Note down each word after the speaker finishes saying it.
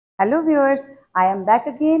Hello viewers, I am back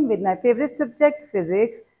again with my favorite subject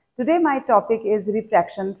physics. Today my topic is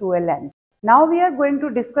refraction through a lens. Now we are going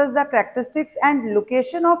to discuss the characteristics and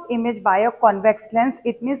location of image by a convex lens.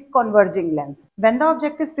 It means converging lens. When the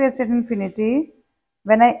object is placed at infinity,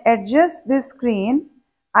 when I adjust this screen,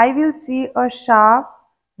 I will see a sharp,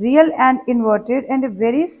 real and inverted and a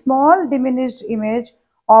very small diminished image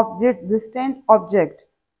of the distant object.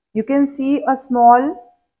 You can see a small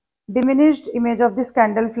diminished image of this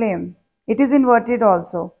candle flame. It is inverted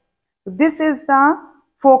also. This is the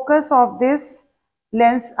focus of this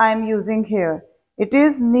lens I am using here. It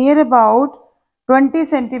is near about 20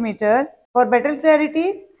 centimeter. For better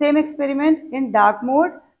clarity, same experiment in dark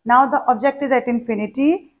mode. Now the object is at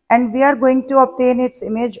infinity and we are going to obtain its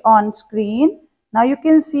image on screen. Now you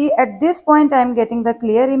can see at this point I am getting the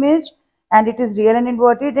clear image and it is real and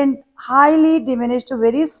inverted and highly diminished,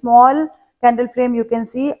 very small candle flame you can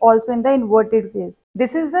see also in the inverted phase.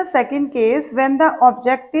 This is the second case when the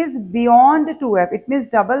object is beyond 2f. It means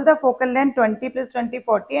double the focal length 20 plus 20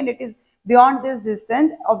 40 and it is beyond this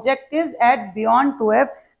distance. Object is at beyond 2f.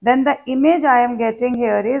 Then the image I am getting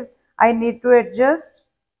here is, I need to adjust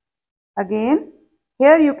again.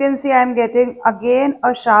 Here you can see I am getting again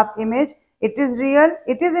a sharp image. It is real,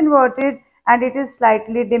 it is inverted and it is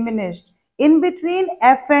slightly diminished. In between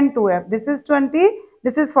f and 2f, this is 20,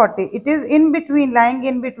 this is 40. It is in between, lying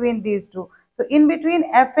in between these two. So in between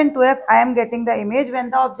f and 2f, I am getting the image when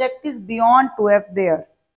the object is beyond 2f there.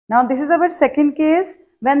 Now this is our second case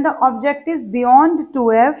when the object is beyond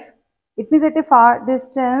 2f. It means at a far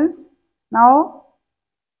distance. Now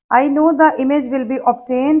I know the image will be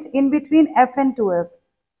obtained in between f and 2f.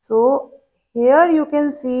 So here you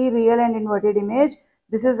can see real and inverted image.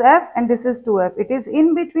 This is f and this is 2f. It is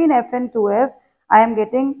in between f and 2f. I am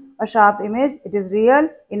getting a sharp image. It is real,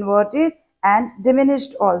 inverted and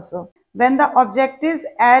diminished also. When the object is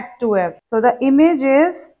at 2f. So the image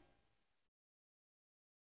is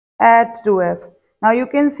at 2f. Now you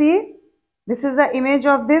can see this is the image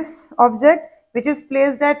of this object which is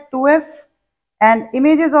placed at 2f and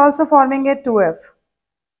image is also forming at 2f.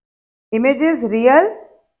 Image is real,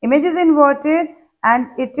 image is inverted and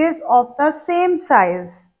it is of the same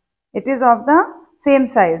size. It is of the same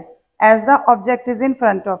size as the object is in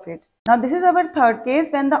front of it. Now this is our third case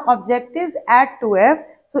when the object is at 2f.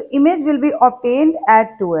 So image will be obtained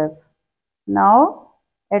at 2f. Now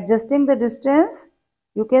adjusting the distance,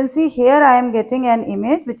 you can see here I am getting an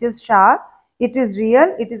image which is sharp. It is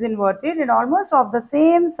real, it is inverted and almost of the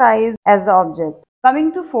same size as the object.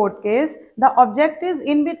 Coming to fourth case, the object is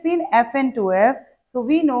in between f and 2f. So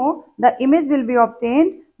we know the image will be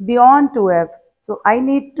obtained beyond 2f. So I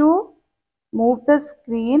need to move the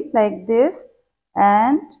screen like this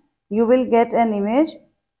and you will get an image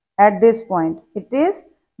at this point. It is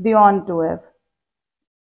beyond 2f.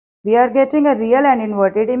 We are getting a real and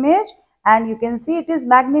inverted image and you can see it is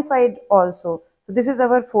magnified also. So this is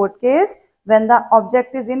our fourth case when the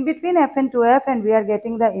object is in between f and 2f and we are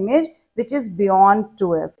getting the image which is beyond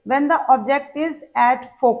 2f. When the object is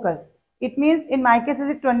at focus, it means in my case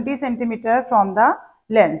is 20 centimeter from the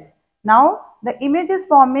lens. Now the image is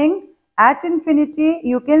forming at infinity.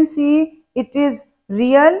 You can see it is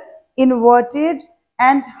real, inverted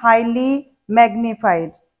and highly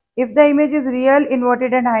magnified. If the image is real,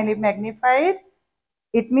 inverted and highly magnified,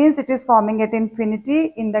 it means it is forming at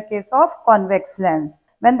infinity in the case of convex lens.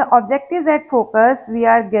 When the object is at focus, we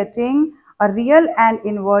are getting a real and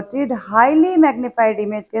inverted, highly magnified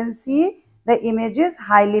image. You can see the image is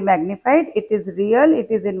highly magnified. It is real, it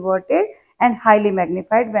is inverted and highly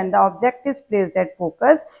magnified. When the object is placed at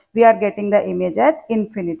focus, we are getting the image at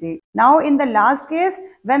infinity. Now in the last case,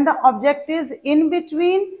 when the object is in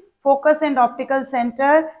between focus and optical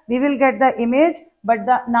center, we will get the image, but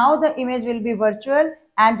now the image will be virtual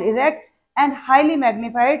and erect and highly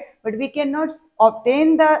magnified, but we cannot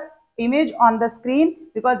obtain the image on the screen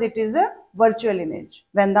because it is a virtual image.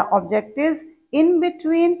 When the object is in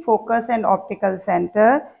between focus and optical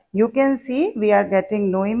center, you can see we are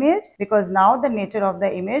getting no image because now the nature of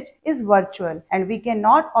the image is virtual and we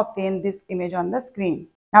cannot obtain this image on the screen.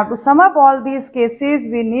 Now to sum up all these cases,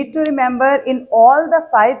 we need to remember in all the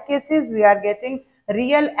 5 cases we are getting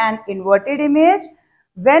real and inverted image.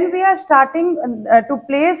 When we are starting to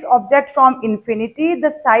place object from infinity,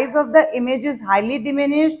 the size of the image is highly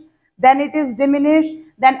diminished, then it is diminished,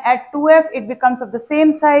 then at 2f it becomes of the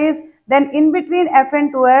same size, then in between f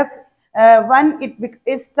and 2f,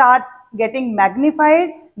 it start getting magnified,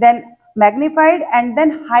 then magnified and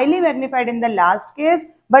then highly magnified in the last case.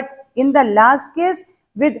 But in the last case,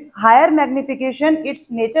 with higher magnification,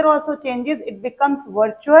 its nature also changes. It becomes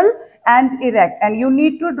virtual and erect, and you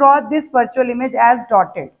need to draw this virtual image as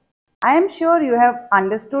dotted. I am sure you have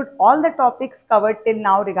understood all the topics covered till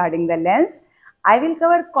now regarding the lens. I will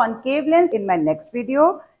cover concave lens in my next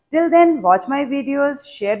video. Till then, watch my videos,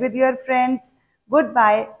 share with your friends.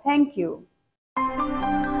 Goodbye. Thank you.